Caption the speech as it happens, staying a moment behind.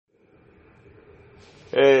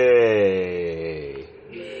Hey,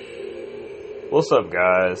 what's up,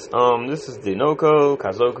 guys? This is the Noko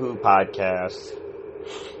Kazoku podcast,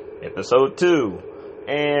 episode 2,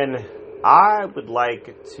 and I would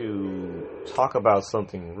like to talk about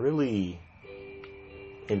something really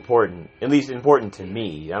important, at least important to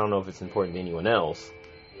me. I don't know if it's important to anyone else,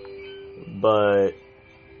 but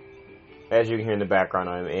as you can hear in the background,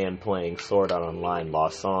 I am playing Sword Art Online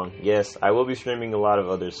Lost Song. Yes, I will be streaming a lot of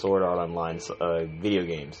other Sword Art Online video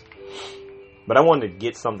games. But I wanted to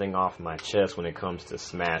get something off my chest when it comes to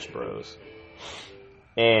Smash Bros.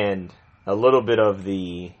 And a little bit of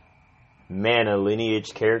the mana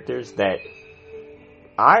lineage characters that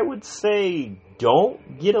I would say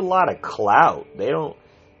don't get a lot of clout. They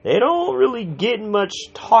don't really get much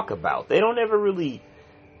talk about. They don't ever really...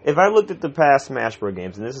 If I looked at the past Smash Bros.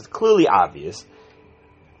 Games, and this is clearly obvious,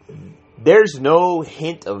 there's no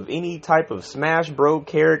hint of any type of Smash Bros.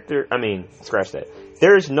 Character. I mean, scratch that.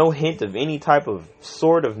 There's no hint of any type of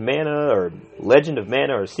Sword of Mana, or Legend of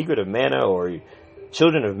Mana, or Secret of Mana, or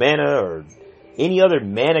Children of Mana, or any other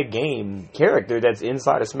Mana game character that's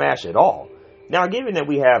inside of Smash at all. Now, given that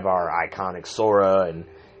we have our iconic Sora and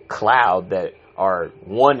Cloud that are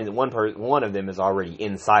one of them is already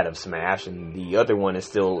inside of Smash, and the other one is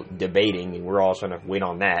still debating, and we're all trying to wait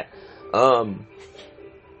on that.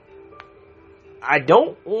 I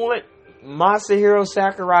don't want Masahiro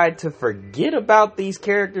Sakurai to forget about these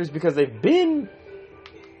characters because they've been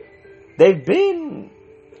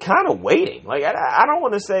kind of waiting. Like I don't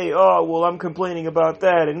want to say, oh well, I'm complaining about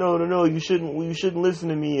that, and no, you shouldn't listen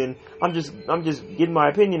to me, and I'm just getting my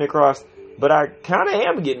opinion across. But I kind of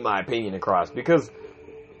am getting my opinion across because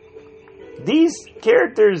these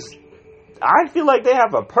characters, I feel like they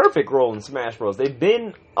have a perfect role in Smash Bros. They've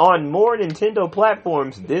been on more Nintendo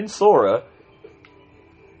platforms than Sora.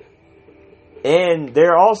 And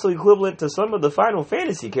they're also equivalent to some of the Final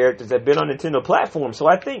Fantasy characters that have been on Nintendo platforms. So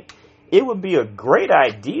I think it would be a great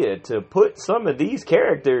idea to put some of these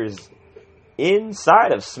characters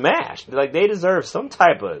inside of Smash. Like, they deserve some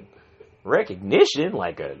type of recognition,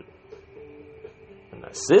 like an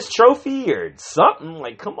assist trophy or something.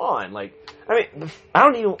 Like, come on. Like, I mean, I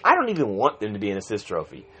don't even want them to be an assist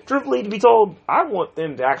trophy. Truthfully, to be told, I want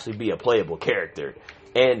them to actually be a playable character.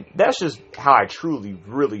 And that's just how I truly,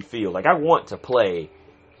 really feel. Like, I want to play...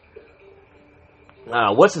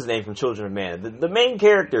 what's his name from Children of Mana? The main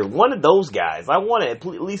character, one of those guys. I want to at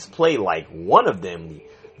least play, like, one of them.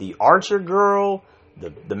 The Archer girl,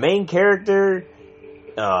 the main character,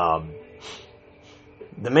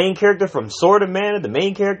 the main character from Sword of Mana, the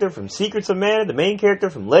main character from Secrets of Mana, the main character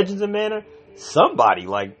from Legends of Mana. Somebody,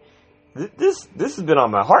 like... This has been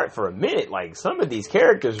on my heart for a minute. Like, some of these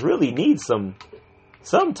characters really need some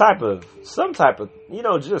type of,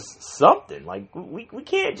 just something. Like, we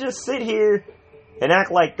can't just sit here and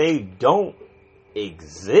act like they don't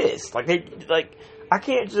exist. I don't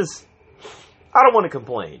want to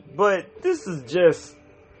complain, but this is just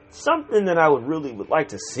something that I would like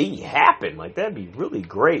to see happen. Like, that'd be really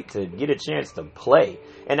great to get a chance to play.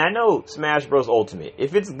 And I know Smash Bros. Ultimate.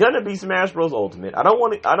 If it's gonna be Smash Bros. Ultimate, I don't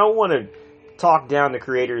want to talk down the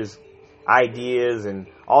creators' ideas and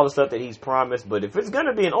all the stuff that he's promised, but if it's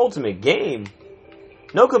gonna be an ultimate game,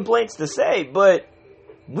 no complaints to say, but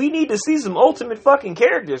we need to see some ultimate fucking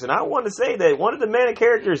characters, and I want to say that one of the mana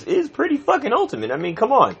characters is pretty fucking ultimate. I mean,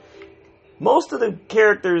 come on. Most of the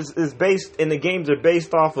characters in the games are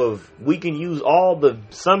based off of, we can use all the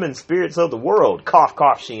summoned spirits of the world, cough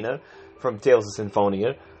cough Sheena from Tales of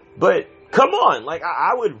Symphonia, but come on, like,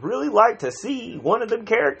 I would really like to see one of them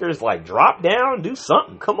characters, like, drop down, do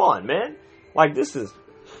something. Come on, man. Like, this is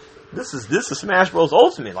Smash Bros.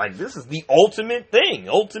 Ultimate. Like, this is the ultimate thing.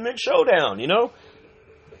 Ultimate showdown, you know?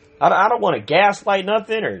 I don't want to gaslight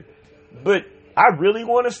nothing, but I really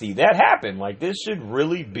want to see that happen. Like, this should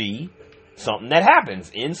really be something that happens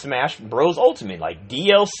in Smash Bros. Ultimate. Like,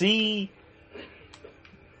 DLC.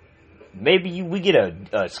 Maybe we get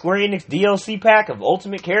a Square Enix DLC pack of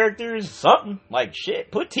Ultimate characters. Something. Like,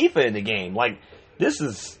 shit. Put Tifa in the game. Like, this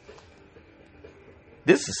is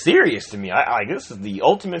serious to me. This is the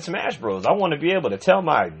ultimate Smash Bros. I want to be able to tell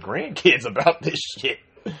my grandkids about this shit.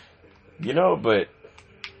 You know, but...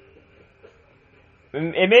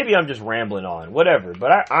 And maybe I'm just rambling on. Whatever.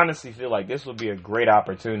 But I honestly feel like this would be a great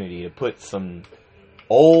opportunity to put some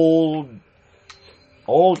old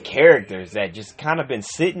characters that just kind of been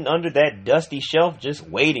sitting under that dusty shelf just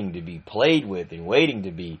waiting to be played with and waiting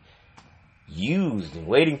to be used and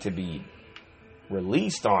waiting to be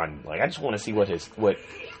released on. Like, I just want to see what's his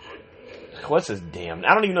damn...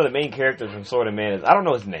 I don't even know the main character from Sword of Mana. I don't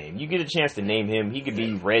know his name. You get a chance to name him. He could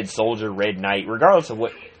be Red Soldier, Red Knight, regardless of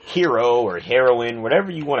what hero or heroine,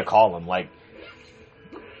 whatever you want to call them, like,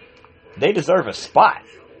 they deserve a spot.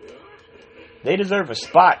 They deserve a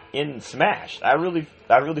spot in Smash. I really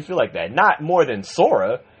feel like that. Not more than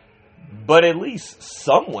Sora, but at least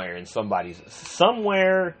somewhere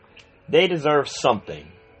they deserve something.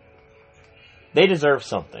 They deserve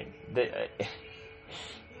something.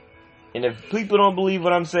 And if people don't believe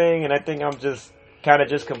what I'm saying, and I think I'm just kind of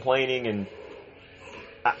just complaining, and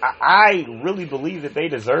I really believe that they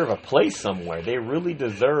deserve a place somewhere. They really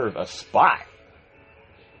deserve a spot.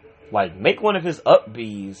 Like, make one of his up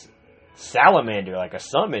Bs Salamander, like a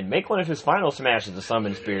summon. Make one of his final smashes a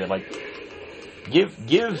summon spirit. Like,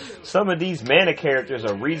 give some of these mana characters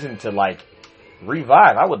a reason to, like,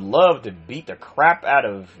 revive. I would love to beat the crap out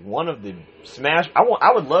of one of the Smash.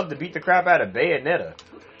 I would love to beat the crap out of Bayonetta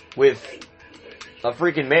with a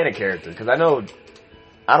freaking mana character, because I know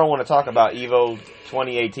I don't want to talk about Evo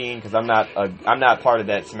 2018 because I'm not part of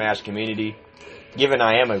that Smash community. Given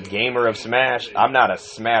I am a gamer of Smash, I'm not a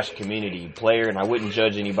Smash community player, and I wouldn't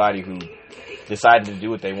judge anybody who decided to do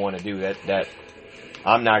what they want to do. That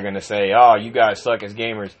I'm not gonna say, oh, you guys suck as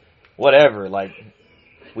gamers, whatever. Like,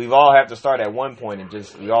 we've all have to start at one point, and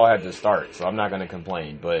we all have to start. So I'm not gonna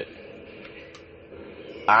complain, but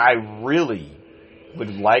I really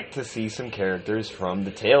would like to see some characters from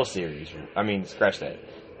the Tail series. I mean, scratch that.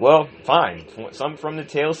 Well, fine. Some from the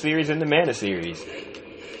Tail series and the Mana series.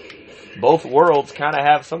 Both worlds kind of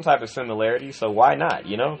have some type of similarity, so why not,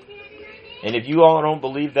 you know? And if you all don't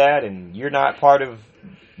believe that, and you're not part of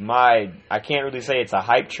I can't really say it's a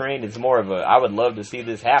hype train, it's more of I would love to see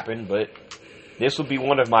this happen, but this would be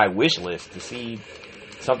one of my wish lists to see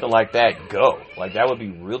something like that go. Like, that would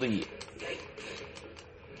be really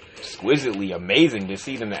exquisitely amazing to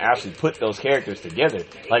see them to actually put those characters together.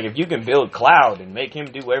 Like, if you can build Cloud and make him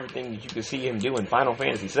do everything that you can see him do in Final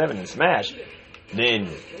Fantasy VII and Smash, then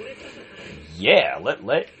yeah,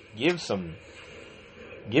 give some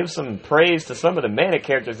praise to some of the mana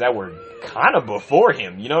characters that were kind of before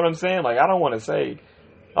him. You know what I'm saying? Like, I don't want to say,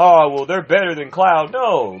 oh, well, they're better than Cloud.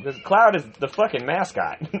 No, because Cloud is the fucking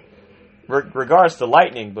mascot. Regards to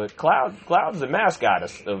Lightning, but Cloud's the mascot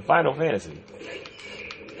of Final Fantasy.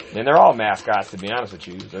 And they're all mascots, to be honest with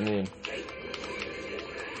you. I mean,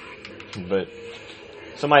 but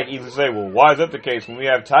somebody can easily say, well, why is that the case when we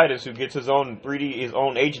have Titus who gets his own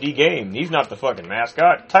HD game? He's not the fucking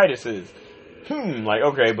mascot. Titus is. Like,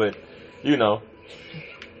 okay, but, you know,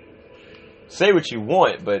 say what you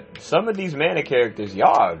want, but some of these mana characters,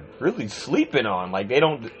 y'all are really sleeping on. Like, I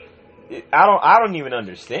don't even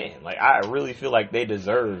understand. Like, I really feel like they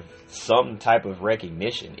deserve some type of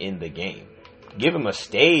recognition in the game. Give them a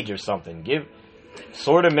stage or something. Give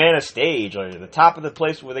Sword of Mana stage, or the top of the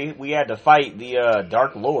place where we had to fight the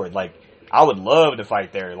Dark Lord. Like, I would love to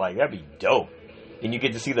fight there. Like, that'd be dope. And you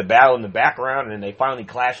get to see the battle in the background, and then they finally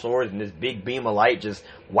clash swords, and this big beam of light just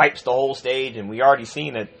wipes the whole stage. And we already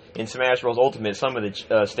seen it in Smash Bros. Ultimate. Some of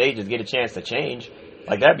the stages get a chance to change.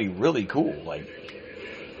 Like, that'd be really cool. Like,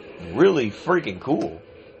 really freaking cool.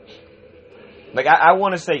 Like, I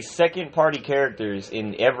want to say second-party characters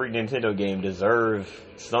in every Nintendo game deserve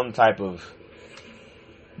some type of.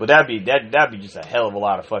 But that'd be just a hell of a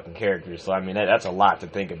lot of fucking characters. So I mean, that's a lot to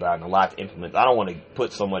think about and a lot to implement. I don't want to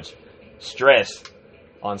put so much stress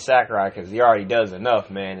on Sakurai because he already does enough,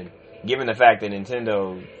 man. And given the fact that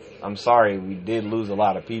Nintendo, I'm sorry, we did lose a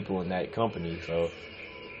lot of people in that company. So,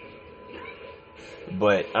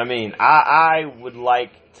 but I mean, I would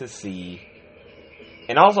like to see,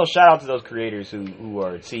 and also shout out to those creators who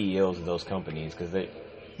are CEOs of those companies, because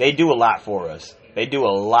they do a lot for us. They do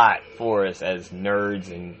a lot for us as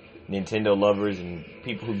nerds and Nintendo lovers and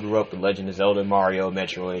people who grew up with Legend of Zelda, Mario,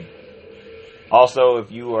 Metroid. Also,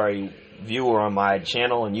 if you are a viewer on my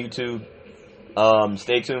channel on YouTube,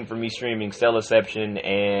 stay tuned for me streaming Stellaception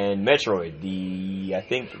and Metroid. I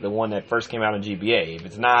think the one that first came out on GBA. If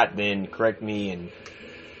it's not, then correct me and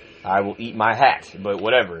I will eat my hat. But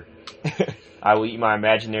whatever. I will eat my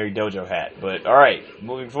imaginary dojo hat. But alright,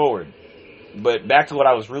 moving forward. But back to what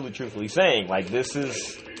I was really truthfully saying, like, this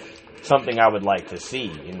is something I would like to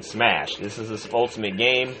see in Smash. This is this ultimate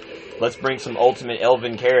game. Let's bring some ultimate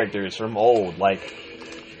elven characters from old. Like,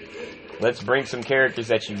 let's bring some characters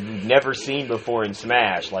that you've never seen before in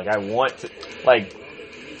Smash. Like, I want to, like,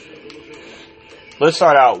 let's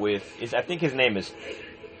start out with, I think his name is,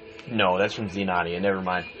 no, that's from Xenonia, never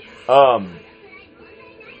mind.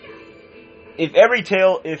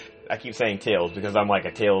 I keep saying Tails because I'm like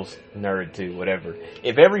a Tails nerd too, whatever.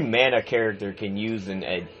 If every mana character can use an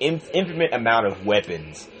infinite amount of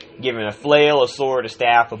weapons, given a flail, a sword, a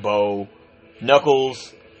staff, a bow,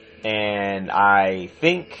 Knuckles, and I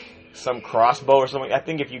think some crossbow or something. I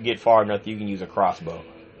think if you get far enough, you can use a crossbow.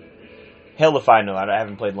 Hell if I know. I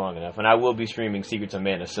haven't played long enough. And I will be streaming Secrets of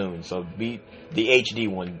Mana soon. So be the HD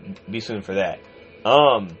one. Be soon for that.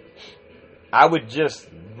 I would just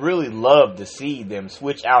really love to see them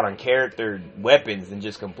switch out on character weapons and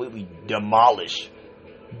just completely demolish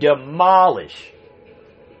the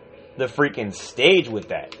freaking stage with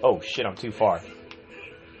that. Oh shit, I'm too far.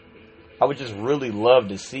 I would just really love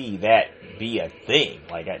to see that be a thing.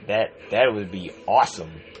 Like that would be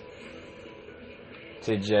awesome.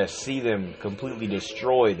 To just see them completely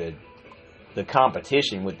destroy the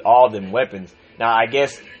competition with all them weapons. Now I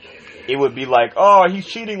guess it would be like, oh, he's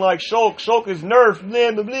cheating like Shulk. Shulk is nerfed.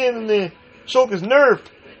 Blah, blah, blah, blah. Shulk is nerfed.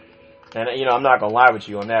 And, you know, I'm not going to lie with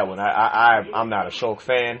you on that one. I'm not a Shulk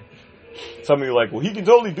fan. Some of you are like, well, he can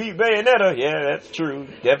totally beat Bayonetta. Yeah, that's true.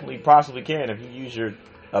 Definitely possibly can if you use your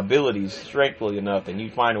abilities strengthfully enough and you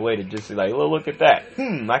find a way to just be like, well, look at that.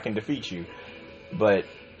 I can defeat you. But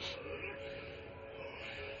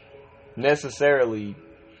necessarily,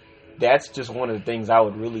 that's just one of the things I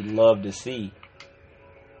would really love to see.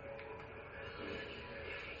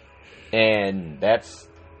 And that's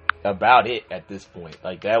about it at this point.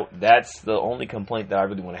 Like that's the only complaint that I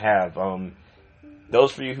really want to have.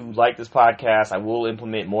 Those for you who like this podcast, I will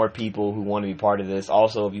implement more people who want to be part of this.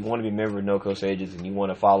 Also, if you want to be a member of NoCo Sages and you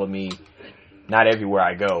want to follow me, not everywhere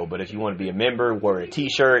I go, but if you want to be a member, wear a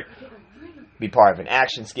t-shirt, be part of an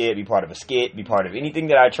action skit, be part of a skit, be part of anything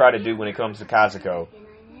that I try to do when it comes to Kazoku,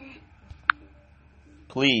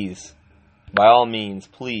 please, by all means,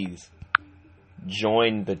 please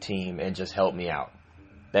join the team and just help me out.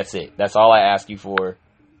 That's it. That's all I ask you for.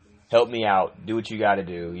 Help me out. Do what you got to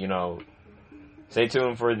do. You know, stay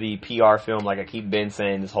tuned for the PR film. Like I keep been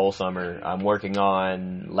saying this whole summer, I'm working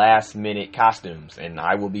on last minute costumes, and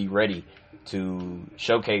I will be ready to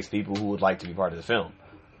showcase people who would like to be part of the film,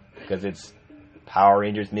 because it's Power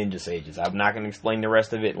Rangers Ninja Sages. I'm not going to explain the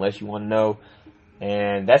rest of it unless you want to know.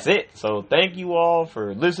 And that's it. So thank you all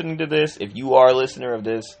for listening to this. If you are a listener of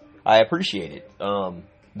this, I appreciate it.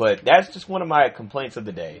 But that's just one of my complaints of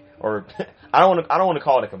the day. Or I don't want to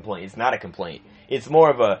call it a complaint. It's not a complaint. It's more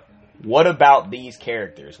of a, what about these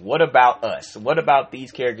characters? What about us? What about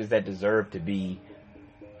these characters that deserve to be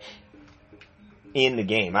in the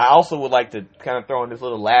game? I also would like to kind of throw in this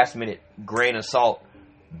little last minute grain of salt.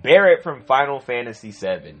 Barrett from Final Fantasy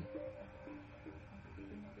VII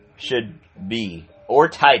should be, or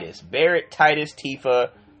Titus. Barrett, Titus,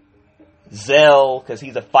 Tifa, Zell, because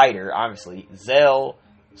he's a fighter, obviously. Zell,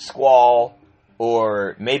 Squall,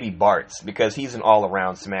 or maybe Bartz, because he's an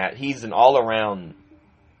all-around smash. He's an all-around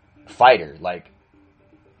fighter, like.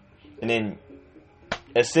 And then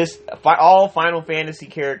all Final Fantasy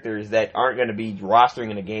characters that aren't going to be rostering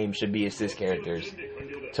in a game should be assist characters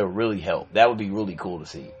to really help. That would be really cool to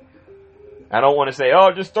see. I don't want to say, oh,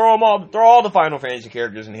 just throw all the Final Fantasy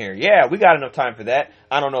characters in here. Yeah, we got enough time for that.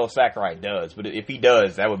 I don't know if Sakurai does, but if he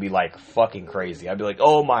does, that would be like fucking crazy. I'd be like,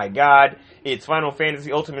 oh my god, it's Final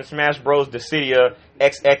Fantasy Ultimate Smash Bros. Dissidia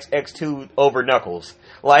XXX2 over Knuckles.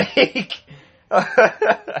 Like,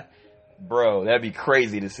 bro, that'd be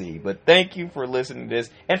crazy to see. But thank you for listening to this.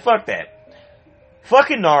 And fuck that.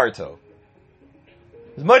 Fucking Naruto.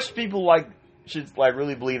 As much as people should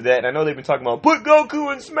really believe that, and I know they've been talking about put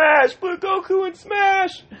Goku in Smash,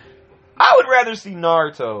 I would rather see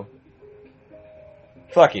Naruto.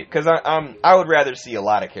 Fuck it, because I would rather see a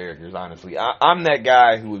lot of characters, honestly. I'm that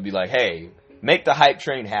guy who would be like, hey, make the hype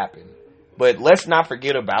train happen, but let's not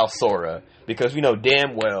forget about Sora, because we know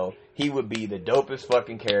damn well he would be the dopest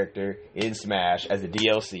fucking character in Smash as a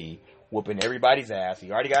DLC, whooping everybody's ass.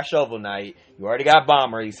 You already got Shovel Knight. You already got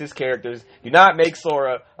Bomber. He's his characters. Do not make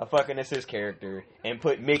Sora a fucking assist character and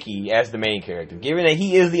put Mickey as the main character. Given that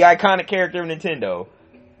he is the iconic character of Nintendo.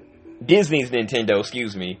 Disney.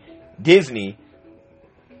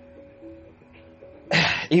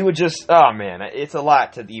 He would just, oh man, it's a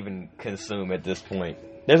lot to even consume at this point.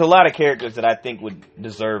 There's a lot of characters that I think would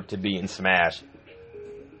deserve to be in Smash.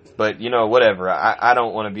 But, you know, whatever. I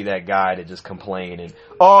don't want to be that guy to just complain and,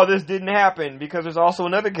 oh, this didn't happen, because there's also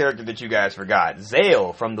another character that you guys forgot.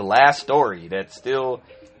 Zale from the last story that still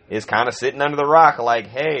is kind of sitting under the rock like,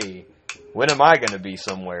 hey, when am I going to be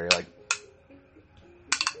somewhere? Like,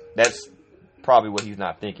 that's probably what he's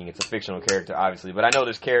not thinking. It's a fictional character, obviously. But I know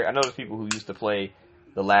there's people who used to play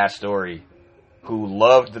the last story who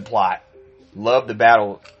loved the plot, loved the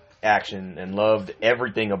battle action, and loved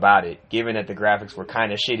everything about it, given that the graphics were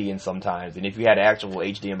kind of shitty in sometimes, and if you had an actual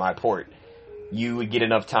HDMI port, you would get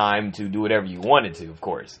enough time to do whatever you wanted to, of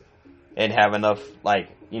course, and have enough,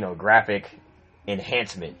 graphic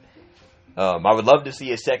enhancement. I would love to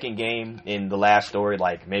see a second game in the last story,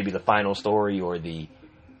 like maybe the final story or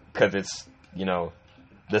because it's,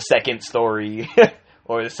 the second story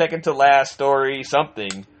or the second to last story,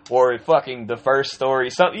 something, or fucking the first story,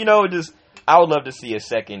 something, I would love to see a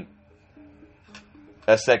second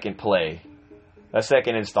play, a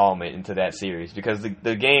second installment into that series, because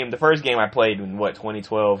the first game I played in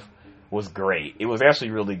 2012 was great. It was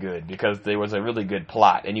actually really good because there was a really good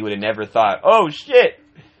plot, and you would have never thought, oh shit,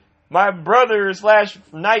 my brother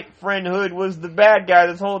 / night friend Hood was the bad guy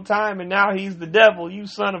this whole time, and now he's the devil. You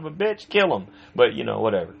son of a bitch, kill him. But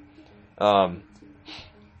whatever.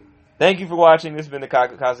 Thank you for watching. This has been the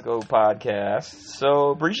Kazoku podcast.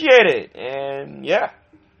 So appreciate it, and yeah.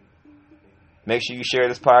 Make sure you share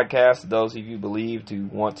this podcast to those of you believe to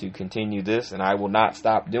want to continue this, and I will not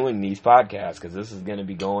stop doing these podcasts because this is going to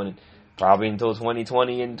be going probably until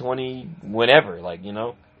 2020 and whenever.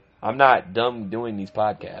 I'm not done doing these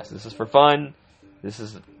podcasts. This is for fun. This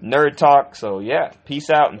is nerd talk. So yeah,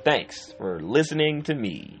 peace out and thanks for listening to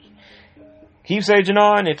me. Keep saging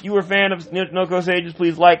on. If you are a fan of Noko Sages,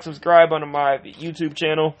 please like, subscribe on my YouTube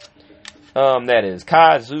channel. That is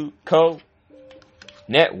Kazoku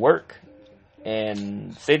Network.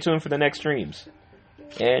 And stay tuned for the next streams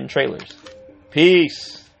and trailers.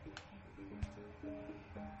 Peace.